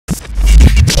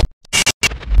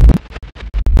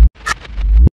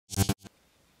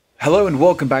Hello and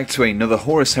welcome back to another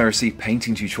Horus Heresy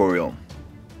painting tutorial.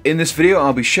 In this video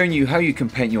I'll be showing you how you can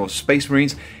paint your Space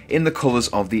Marines in the colours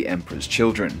of the Emperor's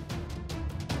Children.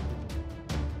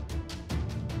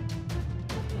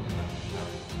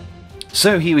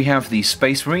 So here we have the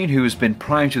Space Marine who has been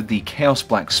primed with the Chaos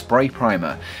Black Spray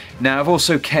Primer. Now I've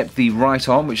also kept the right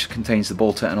arm, which contains the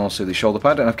bolter and also the shoulder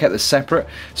pad, and I've kept this separate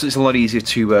so it's a lot easier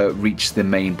to reach the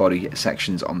main body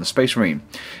sections on the Space Marine.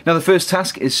 Now the first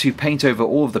task is to paint over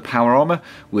all of the power armour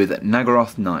with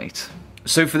Naggaroth Night.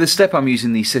 So for this step I'm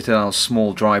using the Citadel's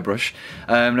small dry brush.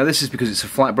 Now this is because it's a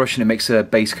flat brush and it makes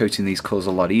base coating these colours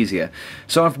a lot easier.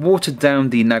 So I've watered down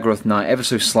the Naggaroth Night ever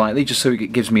so slightly just so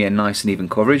it gives me a nice and even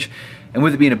coverage. And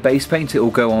with it being a base paint it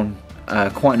will go on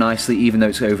quite nicely even though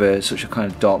it's over such a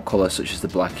kind of dark colour such as the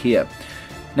black here.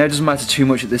 Now it doesn't matter too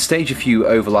much at this stage if you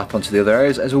overlap onto the other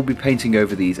areas, as we'll be painting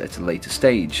over these at a later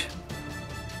stage.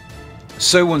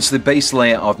 So once the base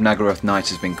layer of Naggaroth Night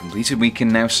has been completed, we can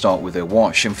now start with a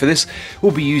wash, and for this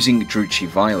we'll be using Druchii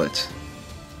Violet.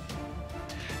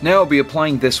 Now I'll be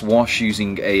applying this wash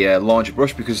using a larger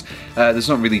brush because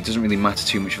doesn't really matter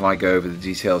too much if I go over the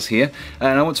details here,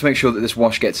 and I want to make sure that this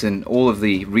wash gets in all of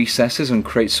the recesses and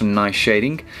creates some nice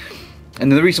shading.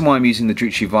 And the reason why I'm using the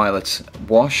Druchii Violet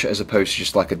wash as opposed to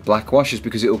just like a black wash is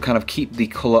because it will kind of keep the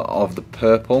colour of the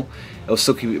purple. It'll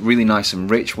still keep it really nice and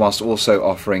rich whilst also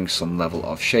offering some level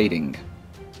of shading.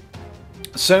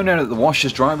 So now that the wash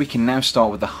is dry, we can now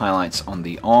start with the highlights on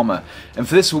the armour. And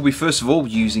for this we'll be first of all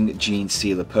using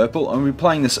Genestealer Purple, and we'll be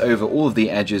applying this over all of the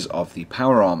edges of the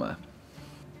power armour.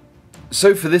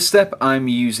 So for this step I'm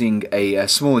using a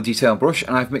smaller detail brush,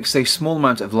 and I've mixed a small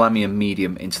amount of Lamium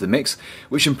Medium into the mix,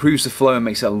 which improves the flow and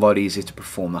makes it a lot easier to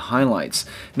perform the highlights.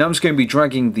 Now I'm just going to be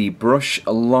dragging the brush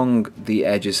along the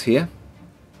edges here,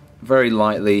 very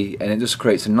lightly, and it just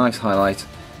creates a nice highlight.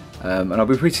 And I'll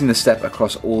be repeating this step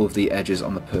across all of the edges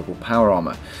on the purple power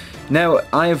armour. Now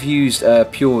I have used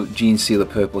pure Genestealer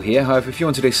Purple here, however if you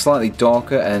wanted a slightly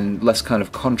darker and less kind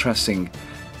of contrasting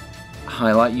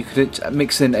highlight, you could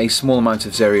mix in a small amount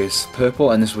of Xerius Purple,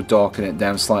 and this would darken it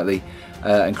down slightly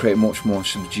and create a much more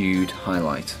subdued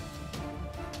highlight.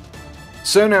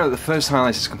 So now that the first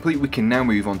highlight is complete, we can now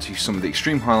move on to some of the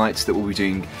extreme highlights that we'll be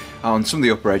doing on some of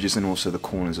the upper edges and also the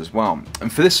corners as well.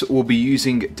 And for this we'll be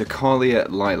using Decalia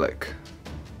Lilac.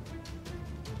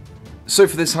 So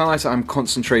for this highlight I'm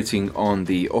concentrating on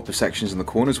the upper sections and the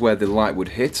corners where the light would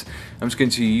hit. I'm just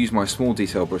going to use my small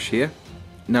detail brush here.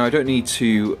 Now I don't need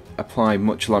to apply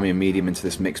much Lamium Medium into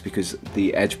this mix because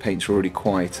the edge paint's already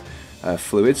quite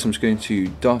fluid, so I'm just going to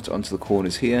dot onto the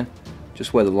corners here,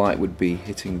 just where the light would be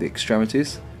hitting the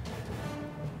extremities,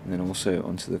 and then also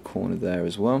onto the corner there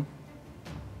as well.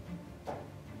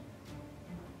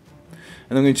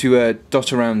 And I'm going to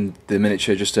dot around the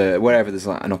miniature just wherever there's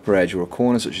like an upper edge or a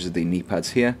corner, such as the knee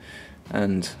pads here,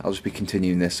 and I'll just be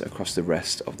continuing this across the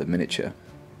rest of the miniature.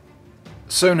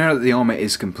 So now that the armour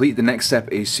is complete, the next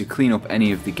step is to clean up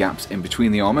any of the gaps in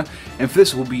between the armour, and for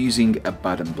this we'll be using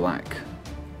Abaddon Black.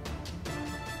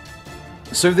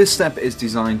 So this step is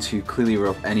designed to clear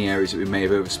up any areas that we may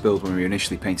have overspilled when we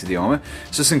initially painted the armour.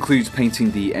 So this includes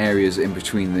painting the areas in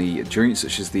between the joints,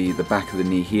 such as the back of the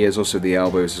knee here, also the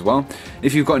elbows as well.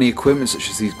 If you've got any equipment such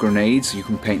as these grenades, you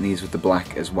can paint these with the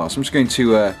black as well. So I'm just going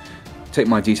to take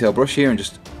my detail brush here and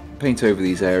just paint over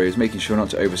these areas, making sure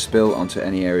not to overspill onto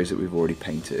any areas that we've already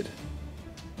painted.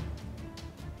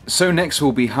 So next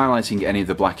we'll be highlighting any of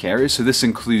the black areas, so this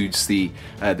includes the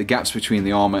gaps between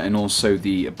the armour and also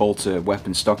the bolter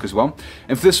weapon stock as well.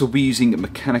 And for this we'll be using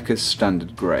Mechanicus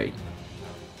Standard Grey.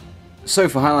 So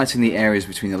for highlighting the areas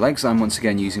between the legs, I'm once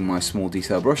again using my small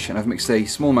detail brush, and I've mixed a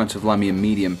small amount of Lamium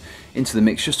Medium into the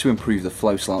mix just to improve the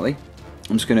flow slightly.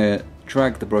 I'm just going to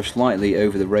drag the brush lightly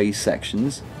over the raised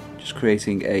sections, just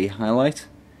creating a highlight,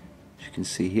 as you can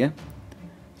see here.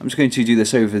 I'm just going to do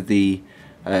this over the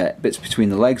bits between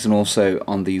the legs and also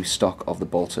on the stock of the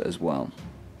bolter as well.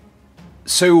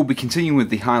 So we'll be continuing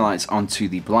with the highlights onto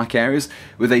the black areas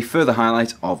with a further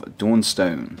highlight of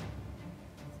Dawnstone.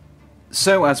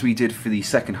 So as we did for the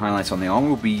second highlight on the arm,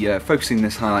 we'll be focusing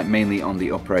this highlight mainly on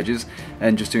the upper edges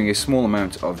and just doing a small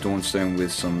amount of Dawnstone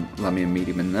with some Lamium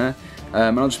Medium in there.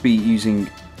 And I'll just be using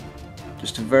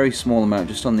just a very small amount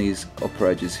just on these upper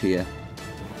edges here,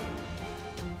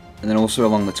 and then also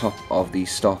along the top of the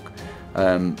stock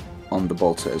on the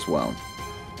bolter as well.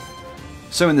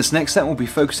 So in this next step we'll be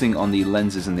focusing on the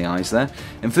lenses and the eyes there,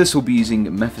 and for this we'll be using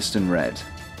Mephiston Red.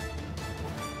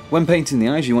 When painting the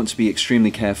eyes you want to be extremely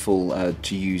careful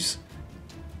to use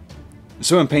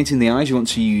So when painting the eyes, you want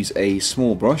to use a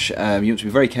small brush. You want to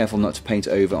be very careful not to paint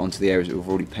over onto the areas that we've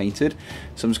already painted.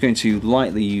 So I'm just going to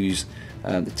lightly use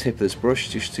the tip of this brush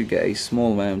just to get a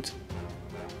small amount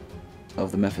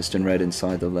of the Mephiston red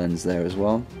inside the lens there as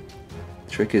well.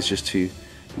 The trick is just to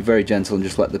be very gentle and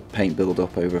just let the paint build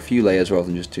up over a few layers rather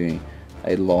than just doing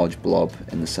a large blob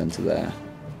in the center there.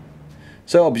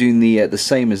 So I'll be doing the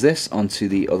same as this onto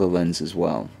the other lens as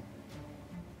well.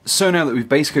 So now that we've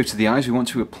base coated the eyes, we want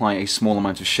to apply a small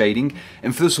amount of shading,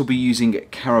 and for this we'll be using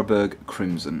Carroburg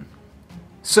Crimson.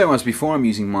 So as before, I'm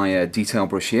using my detail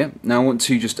brush here. Now I want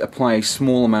to just apply a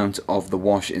small amount of the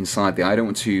wash inside the eye. I don't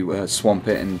want to swamp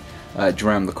it and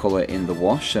drown the colour in the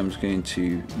wash, so I'm just going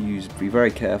to be very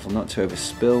careful not to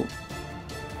overspill.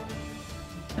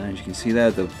 And as you can see there,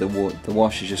 the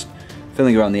wash is just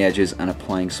filling around the edges and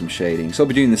applying some shading. So I'll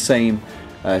be doing the same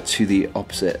to the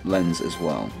opposite lens as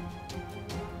well.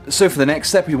 So for the next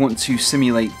step, we want to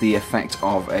simulate the effect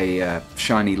of a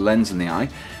shiny lens in the eye,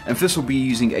 and for this we'll be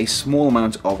using a small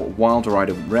amount of Wild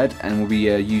Rider Red, and we'll be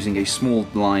using a small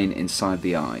line inside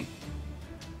the eye.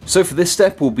 So for this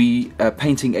step we'll be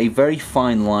painting a very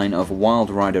fine line of Wild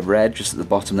Rider Red just at the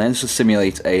bottom there. This will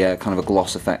simulate a kind of a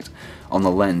gloss effect on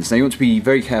the lens. Now you want to be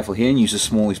very careful here and use the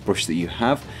smallest brush that you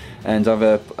have, and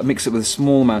I've mixed it with a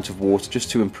small amount of water just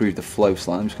to improve the flow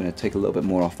slightly. I'm just going to take a little bit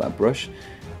more off that brush.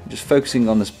 Just focusing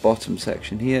on this bottom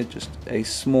section here, just a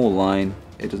small line,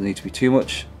 it doesn't need to be too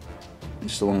much,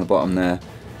 just along the bottom there,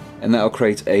 and that will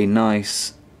create a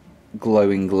nice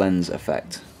glowing lens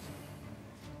effect.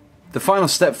 The final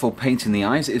step for painting the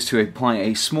eyes is to apply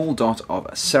a small dot of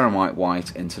ceramite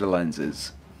white into the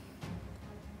lenses.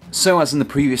 So as in the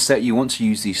previous step, you want to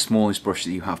use the smallest brush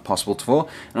that you have possible for,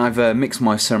 and I've mixed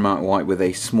my ceramite white with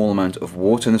a small amount of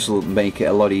water, and this will make it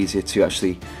a lot easier to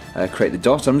actually create the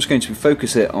dot. I'm just going to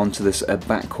focus it onto this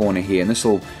back corner here, and this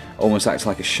will almost act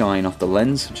like a shine off the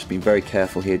lens. Just being very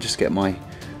careful here, just get my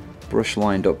brush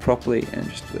lined up properly, and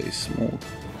just a very small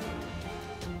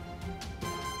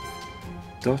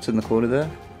dot in the corner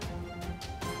there.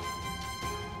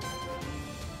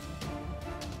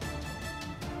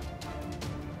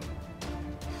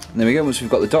 And there we go, once we've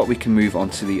got the dot we can move on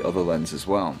to the other lens as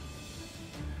well.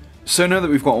 So now that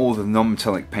we've got all the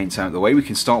non-metallic paints out of the way, we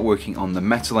can start working on the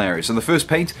metal areas. So the first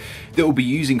paint that we'll be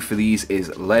using for these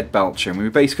is Lead Belcher, and we'll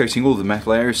be base coating all the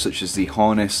metal areas such as the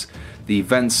harness, the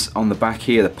vents on the back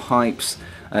here, the pipes,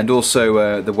 and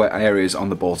also the wet areas on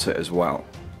the bolter as well.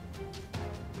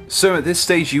 So at this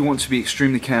stage you want to be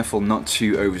extremely careful not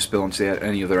to overspill onto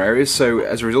any other areas, so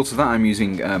as a result of that I'm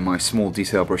using my small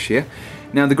detail brush here.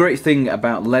 Now the great thing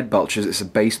about Lead Belcher is it's a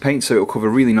base paint, so it will cover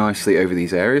really nicely over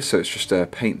these areas, so it's just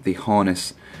paint the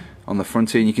harness on the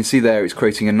front here, and you can see there it's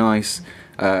creating a nice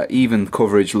even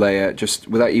coverage layer just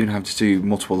without even having to do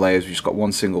multiple layers. We've just got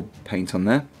one single paint on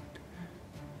there.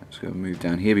 Let's go move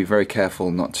down here, be very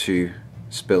careful not to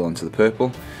spill onto the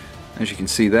purple. As you can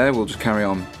see there, we'll just carry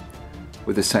on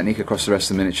with this technique across the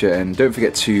rest of the miniature, and don't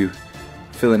forget to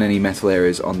fill in any metal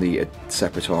areas on the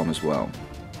separate arm as well.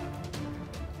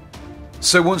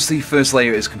 So once the first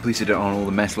layer is completed on all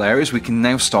the metal areas, we can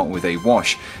now start with a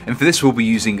wash, and for this we'll be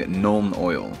using Nuln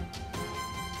Oil.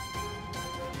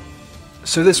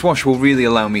 So this wash will really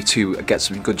allow me to get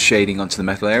some good shading onto the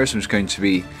metal areas. I'm just going to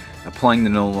be applying the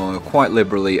Nuln Oil quite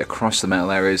liberally across the metal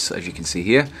areas, as you can see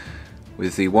here,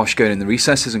 with the wash going in the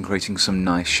recesses and creating some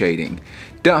nice shading.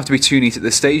 You don't have to be too neat at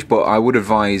this stage, but I would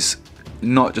advise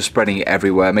not just spreading it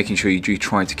everywhere, making sure you do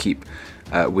try to keep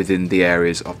within the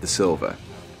areas of the silver.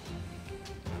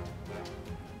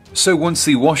 So once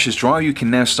the wash is dry, you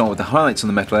can now start with the highlights on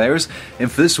the metal areas,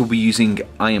 and for this we'll be using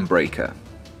Iron Breaker.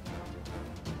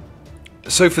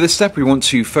 So for this step we want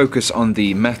to focus on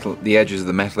the edges of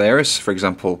the metal areas, for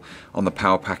example on the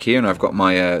power pack here, and I've got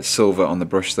my silver on the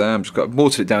brush there. I've just got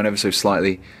watered it down ever so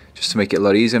slightly just to make it a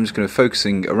lot easier. I'm just going to be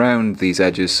focusing around these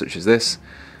edges such as this,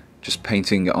 just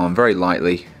painting it on very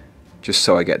lightly just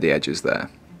so I get the edges there.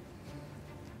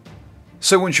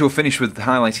 So once you're finished with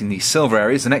highlighting the silver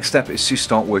areas, the next step is to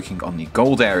start working on the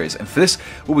gold areas, and for this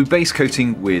we'll be base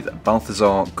coating with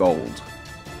Balthazar Gold.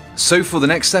 So for the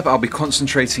next step I'll be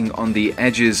concentrating on the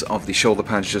edges of the shoulder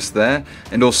pads just there,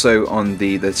 and also on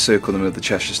the circle in the middle of the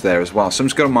chest just there as well. So I'm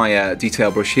just got my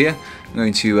detail brush here. I'm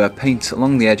going to paint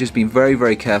along the edges, being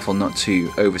very careful not to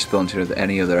overspill into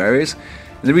any other areas.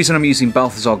 And the reason I'm using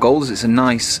Balthazar Gold is it's a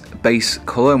nice base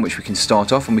colour in which we can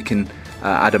start off, and we can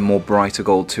add a more brighter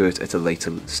gold to it at a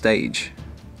later stage.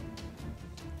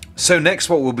 So next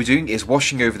what we'll be doing is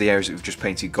washing over the areas that we've just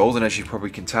painted gold, and as you probably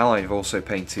can tell I've also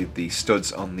painted the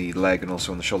studs on the leg and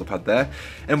also on the shoulder pad there,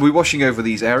 and we'll be washing over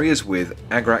these areas with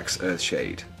Agrax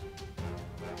Earthshade.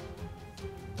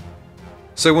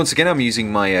 So once again, I'm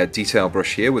using my detail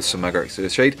brush here with some Magnetic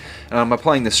Earth Shade, and I'm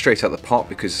applying this straight out the pot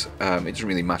because it doesn't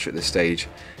really matter at this stage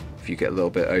if you get a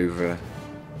little bit over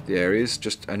the areas.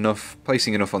 Just enough,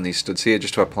 placing enough on these studs here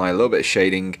just to apply a little bit of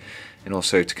shading, and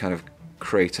also to kind of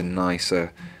create a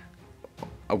nicer,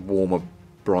 a warmer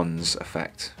bronze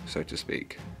effect, so to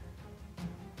speak.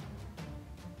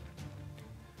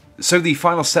 So the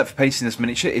final step for painting this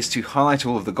miniature is to highlight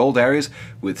all of the gold areas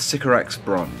with Sycorax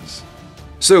bronze.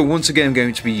 So once again, I'm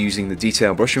going to be using the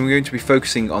detail brush, and we're going to be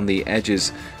focusing on the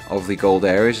edges of the gold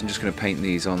areas. I'm just going to paint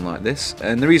these on like this.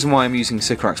 And the reason why I'm using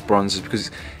Sycorax bronze is because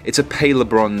it's a paler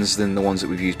bronze than the ones that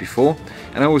we've used before,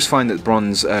 and I always find that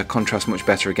bronze contrasts much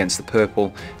better against the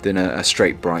purple than a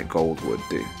straight bright gold would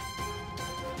do.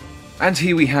 And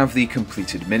here we have the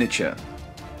completed miniature.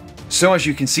 So as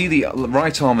you can see, the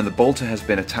right arm and the bolter has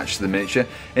been attached to the miniature,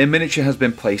 and the miniature has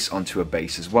been placed onto a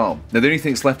base as well. Now the only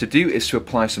thing that's left to do is to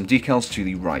apply some decals to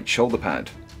the right shoulder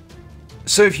pad.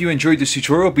 So if you enjoyed this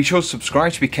tutorial, be sure to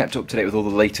subscribe to be kept up to date with all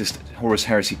the latest Horus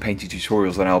Heresy painting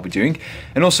tutorials that I'll be doing,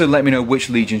 and also let me know which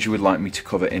legions you would like me to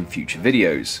cover in future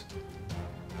videos.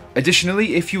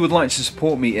 Additionally, if you would like to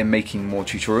support me in making more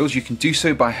tutorials, you can do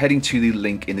so by heading to the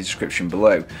link in the description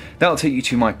below. That'll take you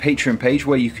to my Patreon page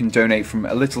where you can donate from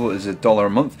as little as $1 a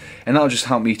month, and that'll just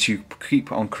help me to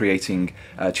keep on creating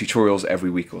tutorials every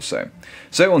week or so.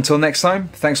 So until next time,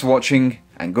 thanks for watching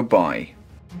and goodbye.